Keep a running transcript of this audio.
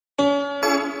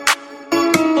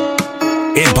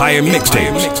Empire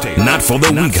mixtapes, not for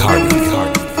the weak-hearted.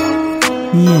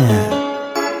 Yeah,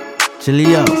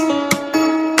 Chilio.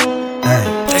 Hey.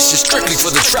 This is strictly for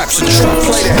the traps and drums.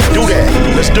 Play that, do that,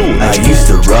 let's do it. I used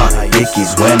to rock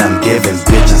Dickies when I'm giving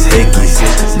bitches hickeys.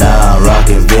 Now I'm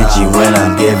rocking Vinci when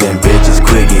I'm giving bitches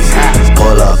quickies.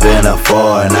 Pull up in a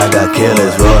foreign, I got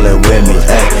killers rolling with me.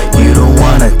 Ay, you don't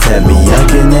wanna tell me I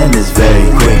can end this very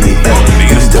quickly.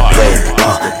 Ay, used to play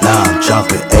now I'm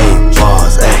jumping 8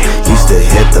 balls. Ay, used to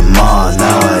hit the mall,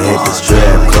 now I hit the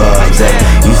strip clubs. Ay,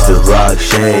 used to rock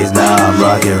shades, now I'm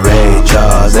rocking Ray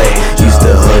Charles. Ay, used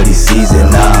to hoodie season,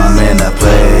 now I'm in the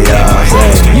playoffs.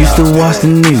 Ay, used to watch the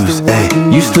news, ay,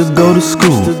 used to go to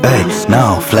school, ay,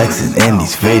 now I'm flexing in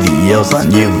these videos on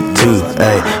YouTube,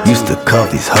 ay, used to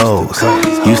cuff these hoes,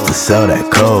 used to sell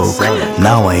that coke,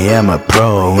 now I am a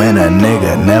pro and a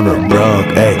nigga never broke,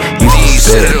 ay, used to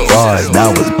spit bars,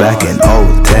 that was back in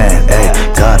 010,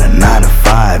 ay, got a 9 to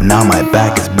 5, now my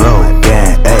back is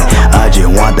broken, ay, I just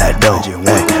want that dough,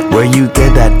 ay, where you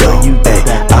get that dough, ay,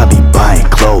 I be buying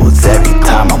clothes every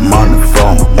time I'm on the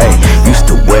phone, ay, used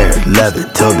to wear leather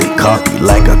till they copy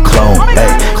like a clone,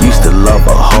 ay, used to love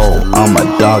a hoe, I'm a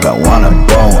dog, I want a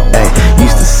bone, ay,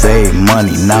 used to save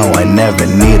money, now I never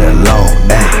need a loan,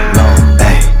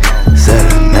 ay, said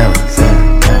I never,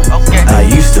 I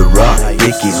used to rock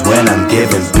Dickies when I'm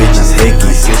giving bitches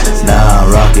hickeys, now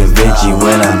I'm rocking Vinci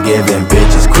when I'm giving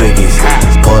bitches quickies,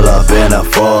 pull up in a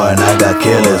foreign, I got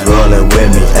killers rolling with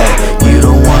me, ay, you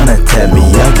don't wanna tell me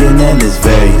I can end this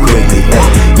very quickly,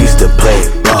 ay, used to play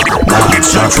ball, now I'm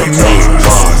jumping 8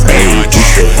 balls, ay,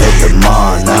 used to hit the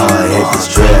mall, now I hit the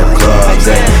strip clubs,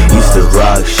 ay, used to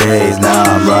rock shades, now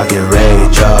I'm rocking Ray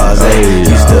Charles, ay,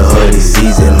 used to hoodie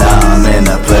season, now I'm in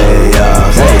the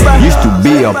playoffs, ay, used to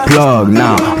be a plug,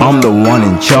 now I'm the one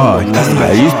in charge.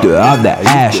 I used to have the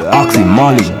ash, oxy,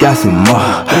 molly, gas and more.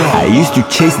 I used to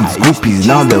chase these groupies,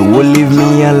 now they will leave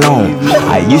me alone.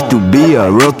 I used to be a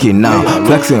rookie, now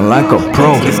flexing like a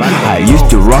pro. I used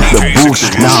to rock the booth,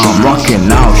 now I'm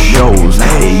rocking out shows.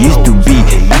 It used to be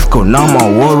Esco, now my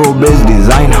wardrobe-based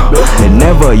designer. They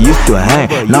never used to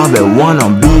hang, now they wanna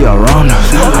be around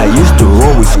us. I used to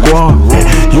roll with squad,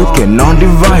 you cannot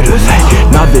divide us.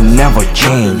 Now they never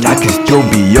change, I can still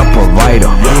be your provider.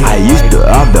 I used to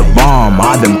have the bomb,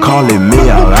 had them calling me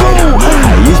a rider.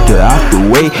 I used to have to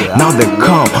wait, now they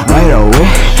come right away.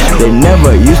 They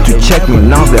never used to check me,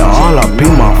 now they're all up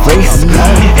in my face.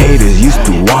 Haters used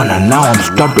to wanna, now I'm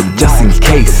strapped up just in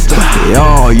case. They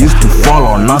all used to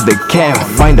follow, now they can't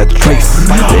find a trace.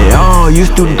 They all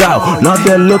used to doubt, now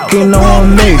they're looking all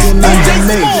amazed.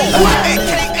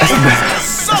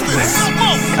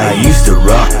 I used to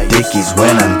rock Dickies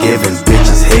when I'm giving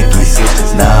bitches hickeys,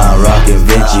 now I'm rocking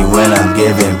Vinci when I'm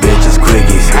giving bitches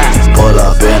quickies, pull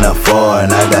up in a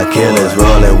foreign, I got killers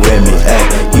rolling with me, ay,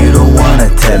 you don't wanna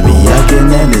tell me I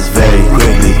can end this very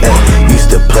quickly, ay,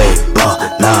 used to play ball,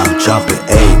 now I'm jumping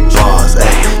 8 balls, ay,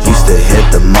 used to hit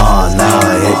the mall, now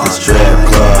I hit the strip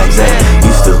clubs, ay,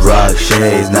 used to rock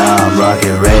shades, now I'm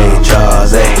rocking Ray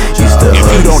Charles, ay, used to If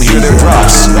you don't hear their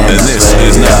drops, then this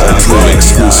is not a true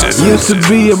exclusive. Used to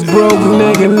be a broke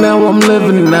nigga, now I'm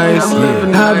living nice.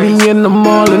 I be in the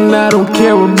mall and I don't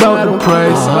care about the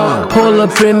price. Pull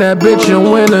up in that bitch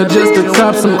in winter just to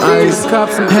cop some ice.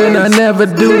 And I never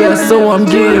do that, so I'm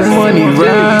getting money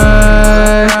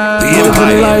right.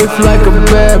 Living life like a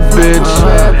bad bitch.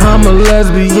 I'm a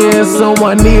lesbian, so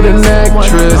I need an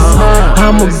actress.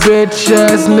 I'm a bitch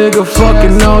ass nigga,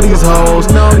 fucking all these hoes.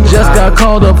 Just got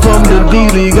called up from the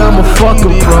D-League, I'm a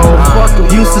fucking pro.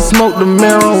 Used to smoke the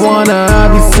marijuana, I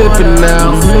be sipping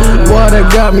now. Water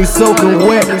got me soaking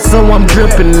wet, so I'm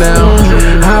dripping now.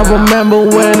 I remember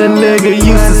when a nigga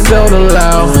used to sell the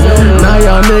loud. Now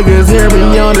y'all niggas hear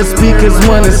me on the speakers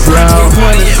when it's loud.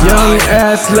 Young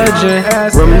ass legend,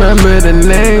 remember the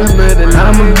name.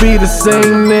 I'ma be the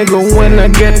same nigga when I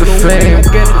get the fame.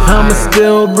 I'ma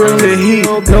still bring the heat,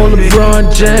 no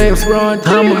LeBron James.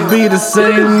 I'ma be the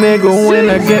same nigga when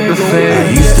I get the fame. I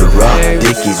used to rock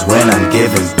Dickies when I'm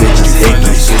giving bitches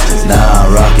hickeys, now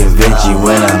I'm rocking Vinci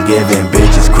when I'm giving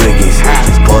bitches quickies,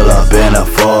 pull up in a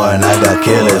foreign, I got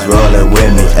killers rolling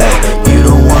with me, ay, you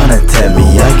don't wanna tell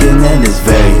me I can end this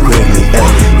very quickly,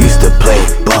 ay, used to play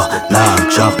ball, now I'm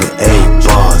jumping 8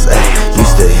 balls, ay,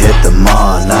 used to hit the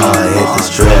mall, now I hit the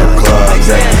strip clubs,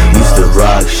 ay, used to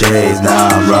rock shades, now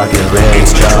I'm rocking Ray